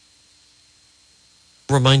also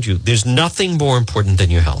remind you, there's nothing more important than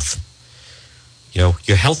your health. You know,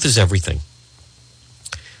 your health is everything.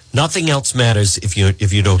 Nothing else matters if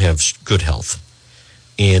you don't have good health.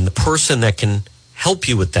 And the person that can help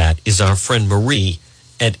you with that is our friend Marie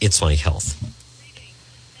at It's My Health.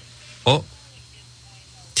 Oh,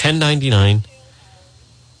 1099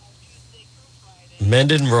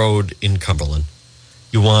 Mendon Road in Cumberland.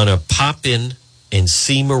 You want to pop in and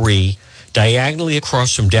see Marie diagonally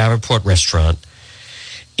across from Davenport Restaurant.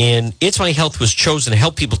 And It's My Health was chosen to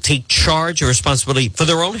help people take charge and responsibility for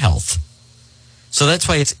their own health. So that's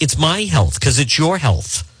why it's my health, because it's your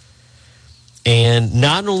health. And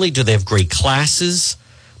not only do they have great classes,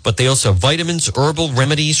 but they also have vitamins, herbal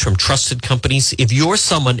remedies from trusted companies. If you're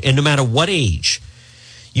someone, and no matter what age,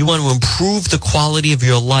 you want to improve the quality of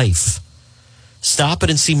your life, stop it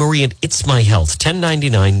and see Marie at It's My Health,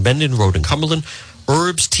 1099 Mendon Road in Cumberland.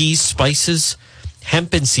 Herbs, teas, spices,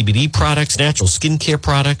 hemp and CBD products, natural skincare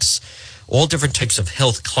products, all different types of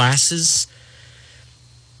health classes.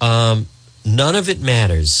 None of it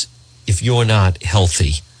matters if you're not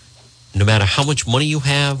healthy. No matter how much money you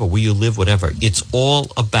have or where you live, whatever. It's all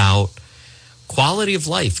about quality of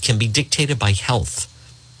life can be dictated by health.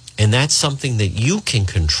 And that's something that you can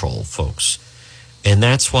control, folks. And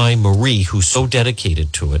that's why Marie, who's so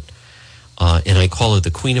dedicated to it, and I call her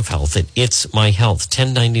the Queen of Health, and It's My Health,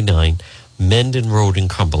 1099 Mendon Road in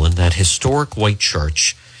Cumberland, that historic white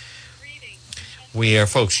church, where,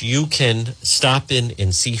 folks, you can stop in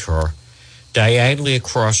and see her diagonally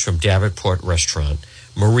across from Davenport Restaurant.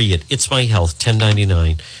 Marie at It's My Health,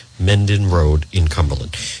 1099 Mendon Road in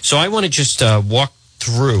Cumberland. So I want to just walk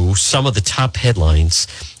through some of the top headlines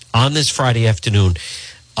on this Friday afternoon.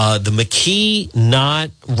 The McKee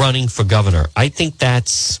not running for governor. I think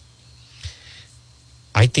that's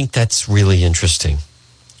really interesting.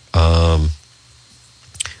 We'll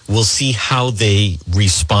see how they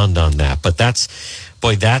respond on that. But that's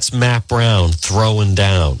Matt Brown throwing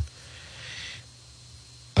down.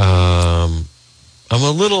 I'm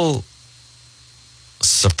a little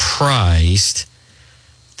surprised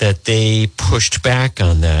that they pushed back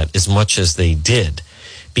on that as much as they did,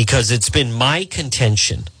 because it's been my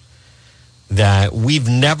contention that we've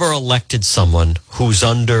never elected someone who's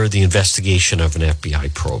under the investigation of an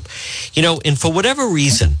FBI probe. You know, and for whatever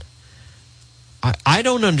reason, I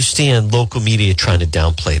don't understand local media trying to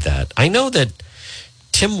downplay that. I know that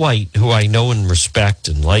Tim White, who I know and respect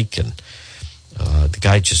and like, and the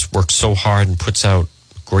guy just works so hard and puts out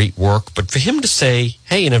great work. But for him to say,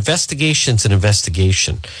 hey, an investigation's an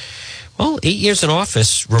investigation. Well, 8 years in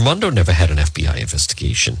office, Raimondo never had an FBI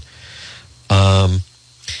investigation. I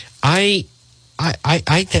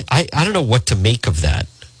don't know what to make of that.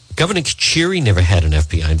 Governor Kachiri never had an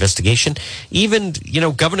FBI investigation. Even,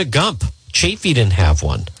 Governor Gump, Chafee didn't have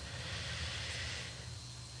one.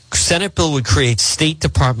 Senate bill would create State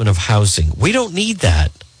Department of Housing. We don't need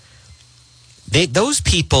that. Those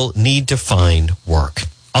people need to find work.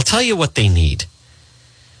 I'll tell you what they need.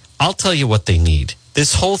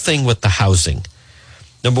 This whole thing with the housing.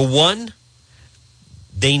 Number one,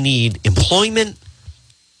 they need employment,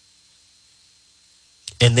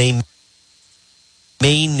 and they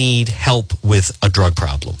may need help with a drug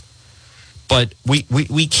problem. But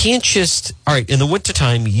we can't just, all right, in the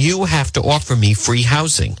wintertime, you have to offer me free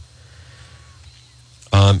housing.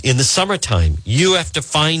 In the summertime, you have to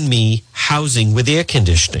find me housing with air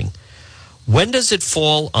conditioning. When does it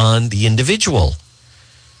fall on the individual?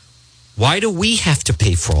 Why do we have to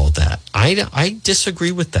pay for all that? I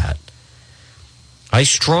disagree with that. I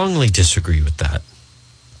strongly disagree with that.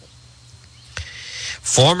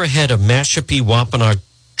 Former head of Mashpee Wampanoag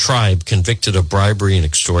tribe convicted of bribery and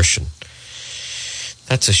extortion.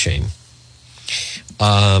 That's a shame.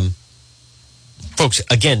 Folks,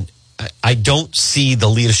 again, I don't see the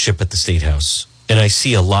leadership at the State House, and I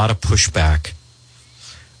see a lot of pushback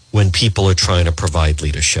when people are trying to provide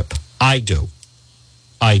leadership. I do.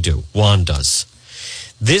 Juan does.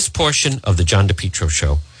 This portion of the John DePetro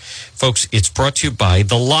Show, folks, it's brought to you by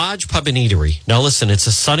the Lodge Pub and Eatery. Now listen, it's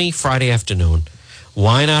a sunny Friday afternoon.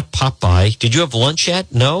 Why not pop by? Did you have lunch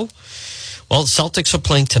yet? No? Well, Celtics are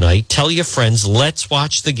playing tonight. Tell your friends, let's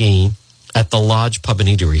watch the game at the Lodge Pub and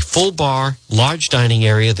Eatery. Full bar, large dining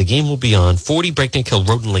area. The game will be on 40 Breakneck Hill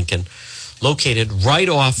Road in Lincoln, located right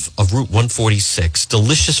off of Route 146.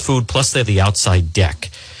 Delicious food, plus they have the outside deck.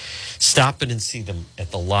 Stop in and see them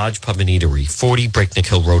at the Lodge Pub and Eatery, 40 Breakneck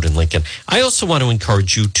Hill Road in Lincoln. I also want to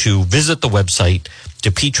encourage you to visit the website,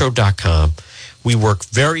 DePetro.com. We work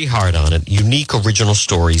very hard on it. Unique, original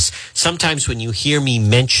stories. Sometimes when you hear me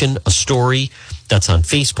mention a story that's on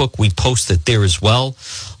Facebook, we post it there as well.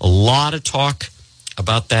 A lot of talk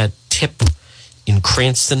about that tip in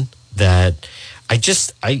Cranston that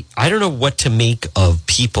I don't know what to make of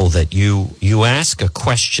people that you ask a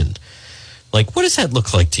question. Like, what does that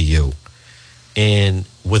look like to you? And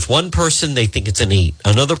with one person, they think it's an 8.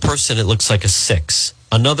 Another person, it looks like a 6.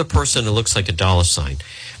 Another person, it looks like a $sign.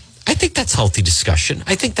 I think that's healthy discussion.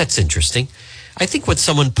 I think that's interesting. I think when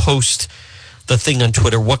someone posts the thing on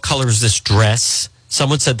Twitter, what color is this dress?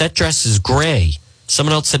 Someone said, that dress is gray.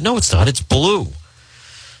 Someone else said, no, it's not. It's blue.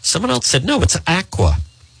 Someone else said, no, it's aqua.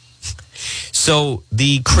 So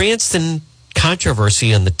the Cranston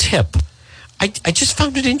controversy on the tip, I just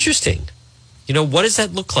found it interesting. You know, what does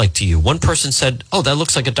that look like to you? One person said, oh, that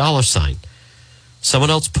looks like a $sign.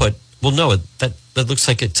 Someone else put, well, no, that looks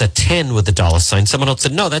like it's a 10 with a $sign. Someone else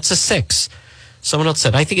said, no, that's a 6. Someone else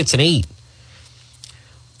said, I think it's an 8.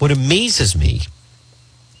 What amazes me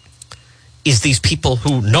is these people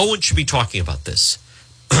who no one should be talking about this.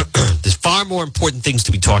 There's far more important things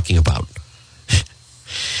to be talking about.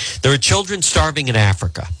 There are children starving in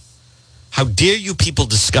Africa. How dare you people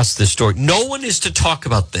discuss this story? No one is to talk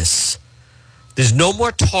about this. There's no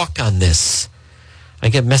more talk on this. I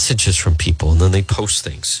get messages from people and then they post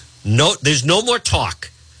things. No, there's no more talk.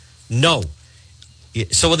 No.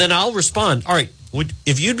 So then I'll respond. All right,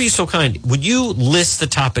 if you'd be so kind, would you list the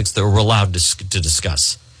topics that we're allowed to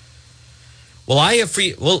discuss?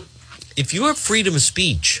 Well, if you have freedom of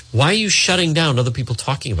speech, why are you shutting down other people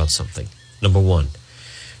talking about something? Number one.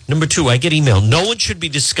 Number two, I get email. No one should be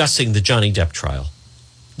discussing the Johnny Depp trial.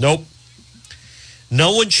 Nope.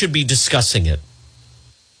 No one should be discussing it.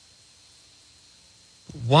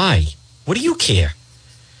 Why? What do you care?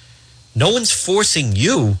 No one's forcing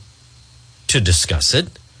you to discuss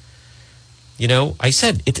it. You know, I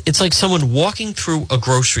said, it's like someone walking through a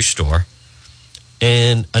grocery store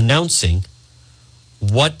and announcing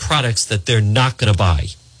what products that they're not going to buy.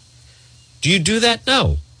 Do you do that?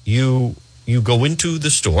 No. You go into the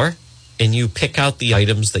store and you pick out the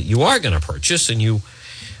items that you are going to purchase and you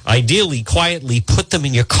ideally quietly put them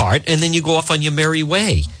in your cart and then you go off on your merry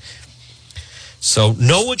way. So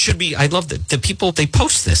no one should be, I love the people, they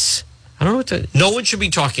post this. I don't know no one should be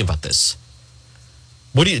talking about this.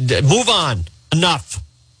 Move on. Enough.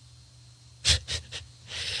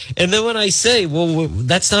 And then when I say, well,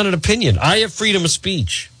 that's not an opinion. I have freedom of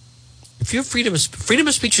speech. If you have freedom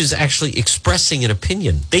of speech is actually expressing an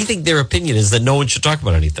opinion. They think their opinion is that no one should talk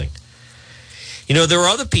about anything. You know, there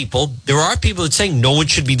are people that saying no one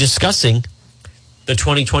should be discussing the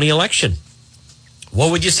 2020 election.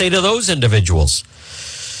 What would you say to those individuals?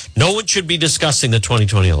 No one should be discussing the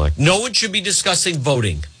 2020 election. No one should be discussing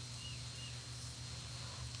voting.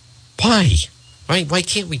 Why? Why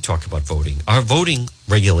can't we talk about voting? Our voting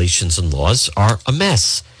regulations and laws are a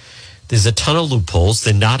mess. There's a ton of loopholes.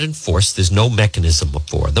 They're not enforced. There's no mechanism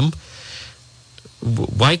for them.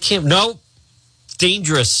 Why can't? No, it's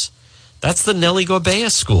dangerous. That's the Nelly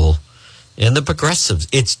Gorbea school and the progressives.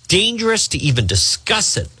 It's dangerous to even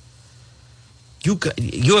discuss it. You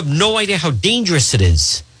have no idea how dangerous it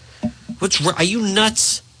is. Are you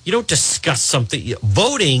nuts? You don't discuss something.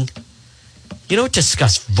 Voting, you don't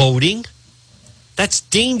discuss voting. That's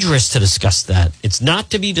dangerous to discuss that. It's not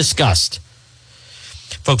to be discussed.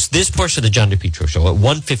 Folks, this portion of the John DePetro Show at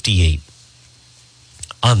 1:58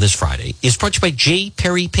 on this Friday is brought to you by J.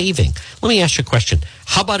 Perry Paving. Let me ask you a question.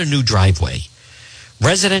 How about a new driveway?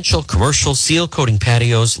 Residential, commercial, seal coating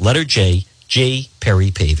patios, letter J, J.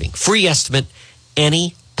 Perry Paving. Free estimate,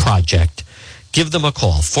 any project. Give them a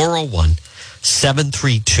call,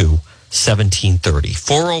 401-732-1730.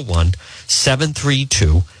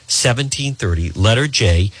 401-732-1730, letter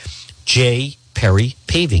J, J. Perry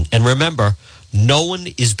Paving. And remember, no one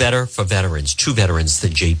is better for veterans, true veterans,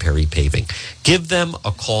 than J. Perry Paving. Give them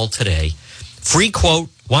a call today. Free quote,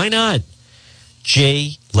 why not?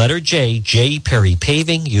 J, letter J, J. Perry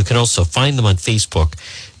Paving. You can also find them on Facebook.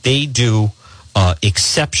 They do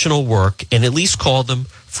exceptional work, and at least call them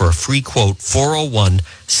for a free quote,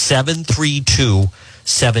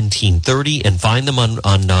 401-732-1730, and find them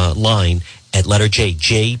online at letter J,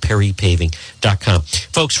 jperrypaving.com.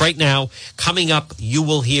 Folks, right now, coming up, you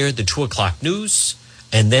will hear the 2 o'clock news,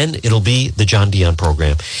 and then it'll be the John Dion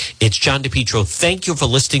program. It's John DePetro. Thank you for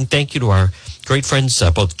listening. Thank you to our great friends,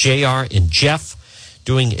 both JR and Jeff,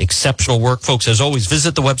 doing exceptional work. Folks, as always,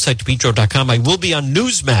 visit the website, DePetro.com. I will be on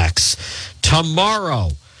Newsmax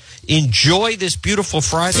tomorrow. Enjoy this beautiful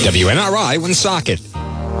Friday. WNRI Woonsocket.